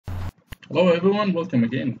Hello everyone, welcome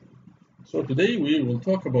again. So today we will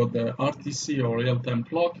talk about the RTC or real-time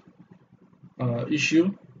clock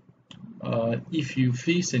issue. If you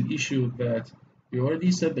face an issue that you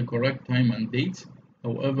already set the correct time and date,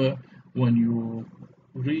 however, when you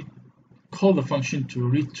call the function to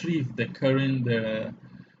retrieve the current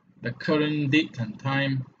date and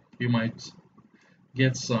time, you might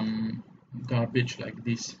get some garbage like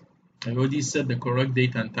this. I already set the correct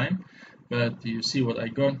date and time, but you see what I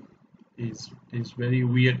got is very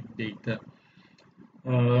weird data,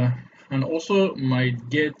 and also might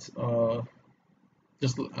get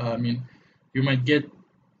you might get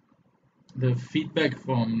the feedback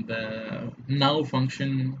from the now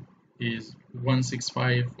function is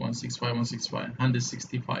 165, 165, 165,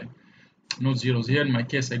 165, not zeros. Here in my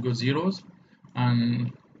case I got zeros,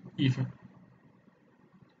 and if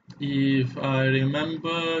I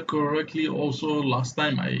remember correctly, also last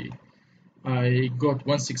time I got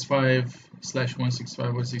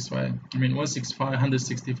 165/165/165. I mean 165,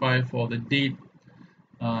 165 for the date,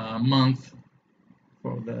 month,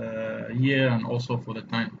 for the year, and also for the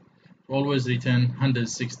time. Always return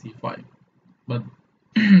 165, but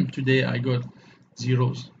today I got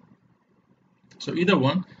zeros. So either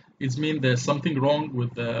one, it means there's something wrong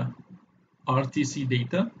with the RTC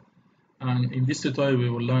data, and in this tutorial we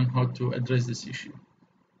will learn how to address this issue.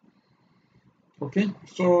 Okay,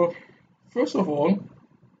 so first of all,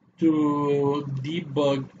 to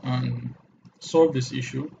debug and solve this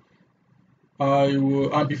issue,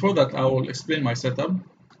 before that I will explain my setup.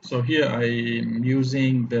 So here I am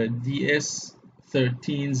using the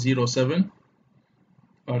DS1307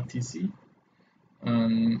 RTC,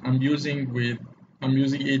 and I'm using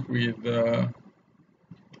it with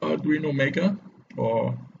Arduino Mega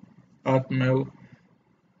or Atmel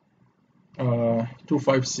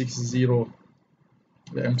 2560,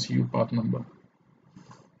 the MCU part number.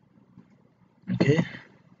 Okay,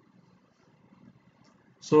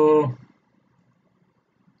 so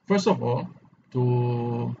first of all,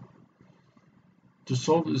 to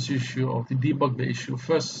solve this issue or to debug the issue,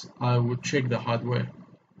 first I would check the hardware.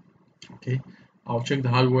 Okay, I'll check the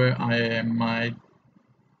hardware. I might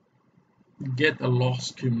get a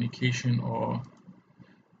lost communication, or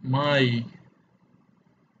my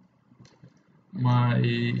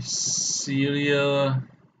serial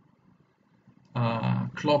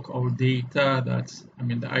clock or data,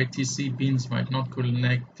 the ITC pins might not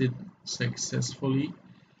connected successfully,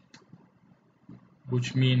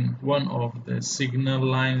 which means one of the signal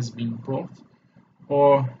lines being blocked,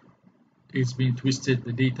 or it's been twisted.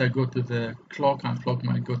 The data go to the clock and clock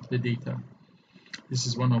might go to the data. This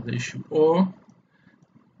is one of the issue. Or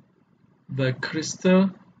the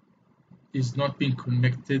crystal is not being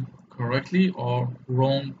connected correctly, or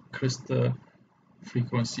wrong crystal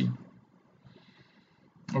frequency.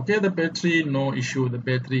 Okay, the battery, no issue with the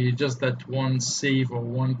battery, just that one save or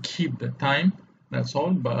one keep the time, that's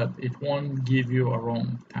all, but it won't give you a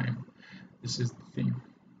wrong time. This is the thing.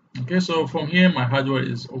 Okay, so from here my hardware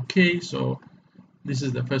is okay, so this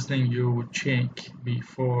is the first thing you would check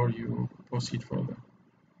before you proceed further.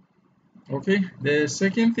 Okay, the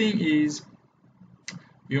second thing is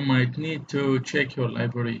you might need to check your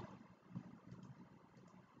library.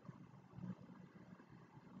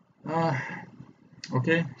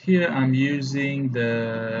 Okay, here I'm using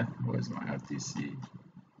where's my RTC?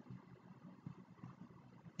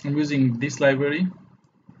 I'm using this library,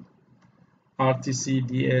 RTC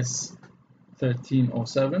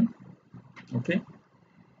DS1307. Okay,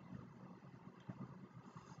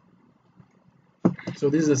 so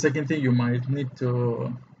this is the second thing you might need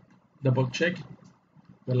to double check.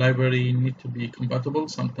 The library need to be compatible.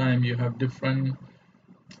 Sometimes you have different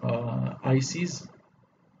ICs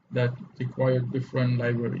that require different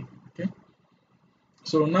library. Okay,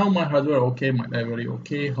 so now my hardware okay, my library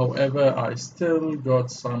okay, however I still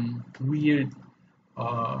got some weird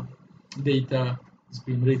data has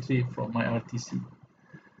been retrieved from my RTC.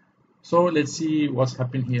 So let's see what's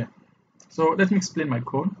happened here. So let me explain my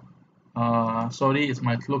code. Sorry, it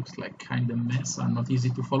might look like kind of mess and not easy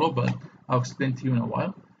to follow, but I'll explain to you in a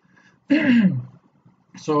while.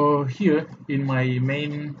 So here in my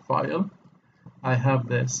main file I have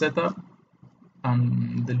the setup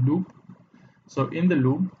and the loop. So in the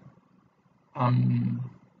loop I'm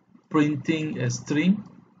printing a string.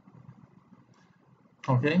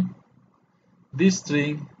 Okay, this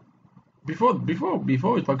string, before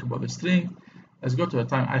we talk about the string, let's go to a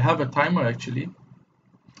time. I have a timer actually.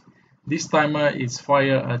 This timer is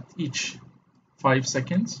fired at each 5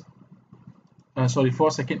 seconds.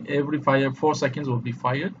 4 seconds. Every 4 seconds will be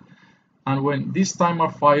fired, and when this timer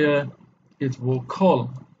fire, it will call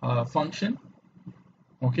a function.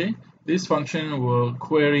 Okay, this function will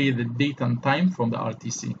query the date and time from the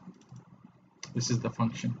RTC. This is the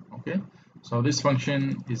function, okay? So this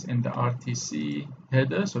function is in the RTC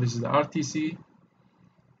header. So this is the RTC.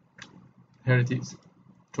 Here it is.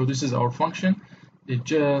 So this is our function. It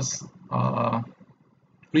just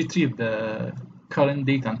retrieve the current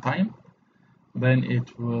date and time. Then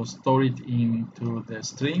it will store it into the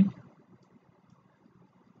string.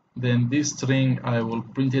 Then this string I will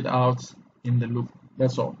print it out in the loop.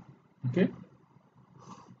 That's all. Okay.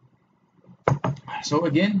 So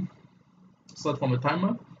again, start from the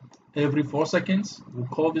timer. Every 4 seconds, we'll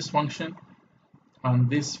call this function, and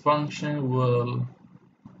this function will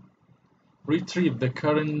retrieve the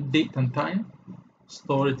current date and time,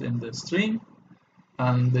 store it in the string,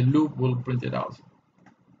 and the loop will print it out.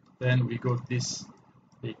 Then we got this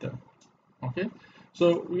data. Okay,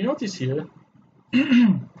 so we notice here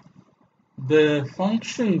the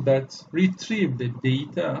function that retrieve the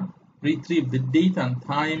data and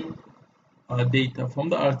time data from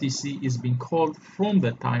the RTC is being called from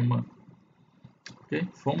the timer. Okay,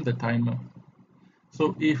 from the timer.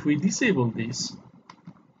 So if we disable this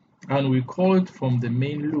and we call it from the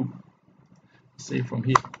main loop, say from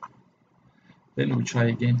here, then we try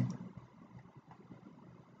again.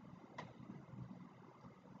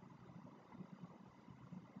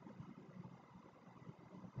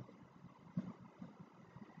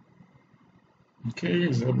 Okay,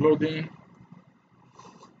 it's uploading.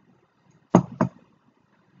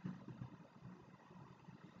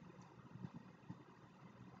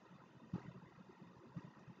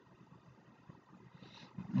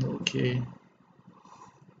 Okay,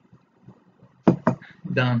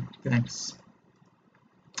 done. Thanks.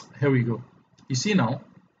 Here we go. You see now,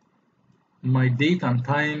 my date and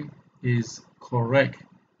time is correct.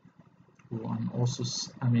 And also,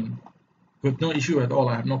 I mean, got no issue at all.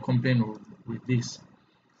 I have no complaint with this.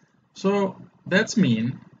 So that's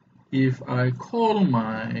mean if I call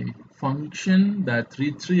my function that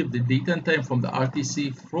retrieve the date and time from the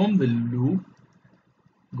RTC from the loop,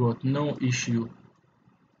 got no issue.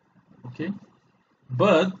 Okay,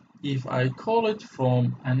 but if I call it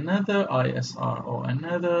from another ISR or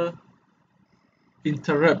another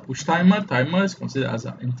interrupt, which timer is considered as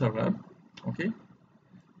an interrupt, okay,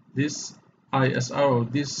 this ISR or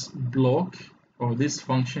this block or this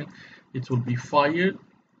function, it will be fired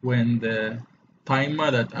when the timer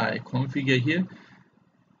that I configure here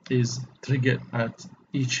is triggered at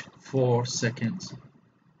each 4 seconds.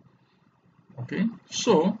 Okay,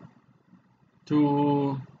 so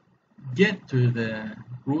to get to the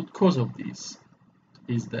root cause of this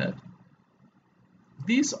is that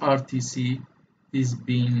this RTC is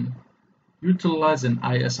being utilized in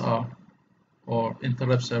ISR or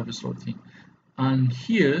interrupt service routine, and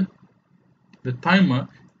here the timer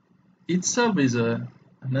itself is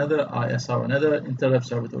another ISR, another interrupt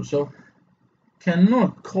servitor, so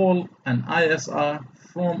cannot call an ISR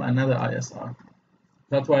from another ISR.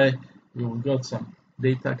 That's why we will got some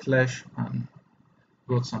data clash and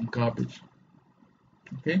got some garbage.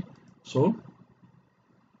 Okay, so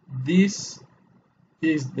this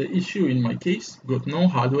is the issue in my case. Got no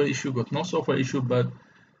hardware issue, got no software issue, but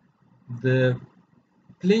the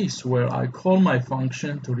place where I call my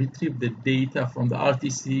function to retrieve the data from the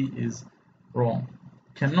RTC is wrong.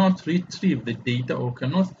 Cannot retrieve the data or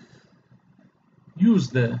cannot use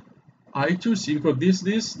the I2C, because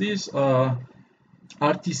this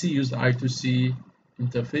RTC use the I2C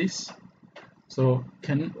interface. So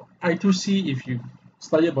can I2C, if you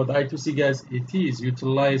study about the I2C, guys, it is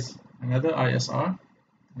utilize another ISR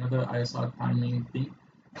timing thing.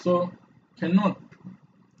 So cannot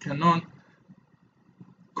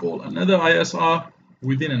call another ISR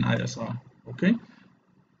within an ISR. Okay,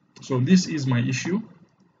 so this is my issue.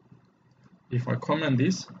 If I comment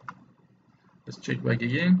this, let's check back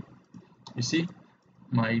again. You see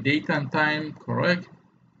my data and time correct.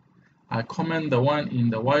 I comment the one in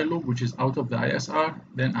the while loop which is out of the ISR,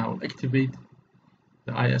 then I will activate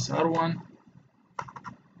the ISR one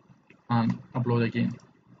and upload again.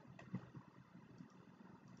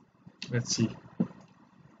 Let's see.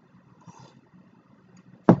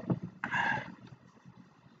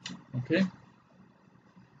 Okay,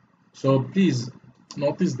 so please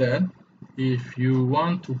notice that if you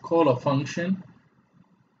want to call a function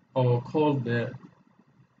or call the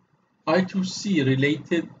I2C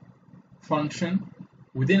related function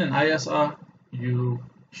within an ISR, you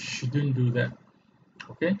shouldn't do that.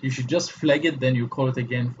 Okay, you should just flag it, then you call it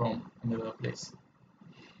again from another place.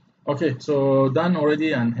 Okay, so done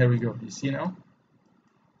already, and here we go. You see now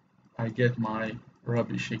I get my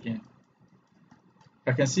rubbish again.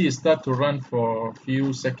 I can see it start to run for a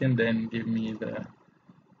few seconds, then give me the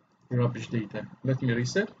rubbish data. Let me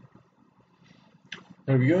reset.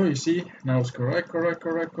 There we go. You see now it's correct.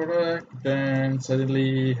 Then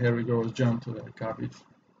suddenly here we go, jump to the garbage.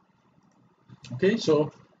 Okay,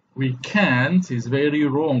 so we can't, it's very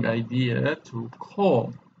wrong idea to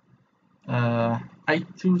call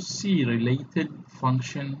I2C related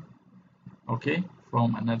function, okay,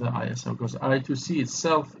 from another ISR, because I2C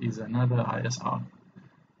itself is another ISR.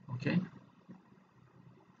 Okay,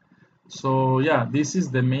 so yeah, this is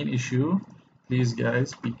the main issue. Please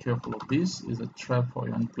guys, be careful of this. It's a trap for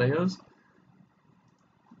young players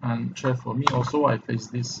and trap for me also. I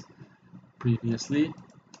faced this previously,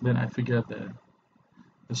 then I figured the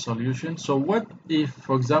solution. So what if,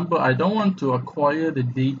 for example, I don't want to acquire the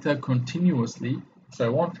data continuously, so I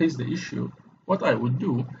won't face the issue. What I would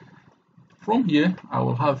do, from here I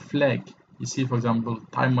will have flag. You see, for example,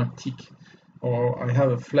 timer tick, or I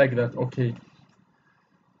have a flag that, okay,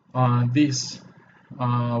 this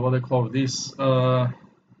what I call this ISR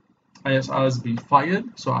has been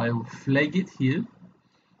fired, so I will flag it here.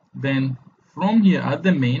 Then from here at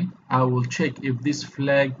the main, I will check if this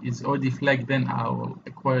flag is already flagged, then I will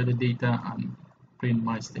acquire the data and print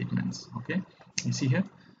my statements. Okay, you see here,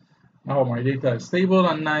 now my data is stable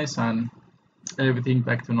and nice and everything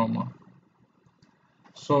back to normal.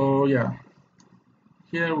 So yeah,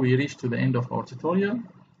 here we reach to the end of our tutorial.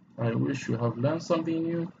 I wish you have learned something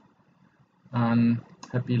new and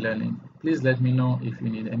happy learning. Please let me know if you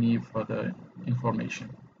need any further information.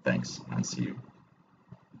 Thanks and see you.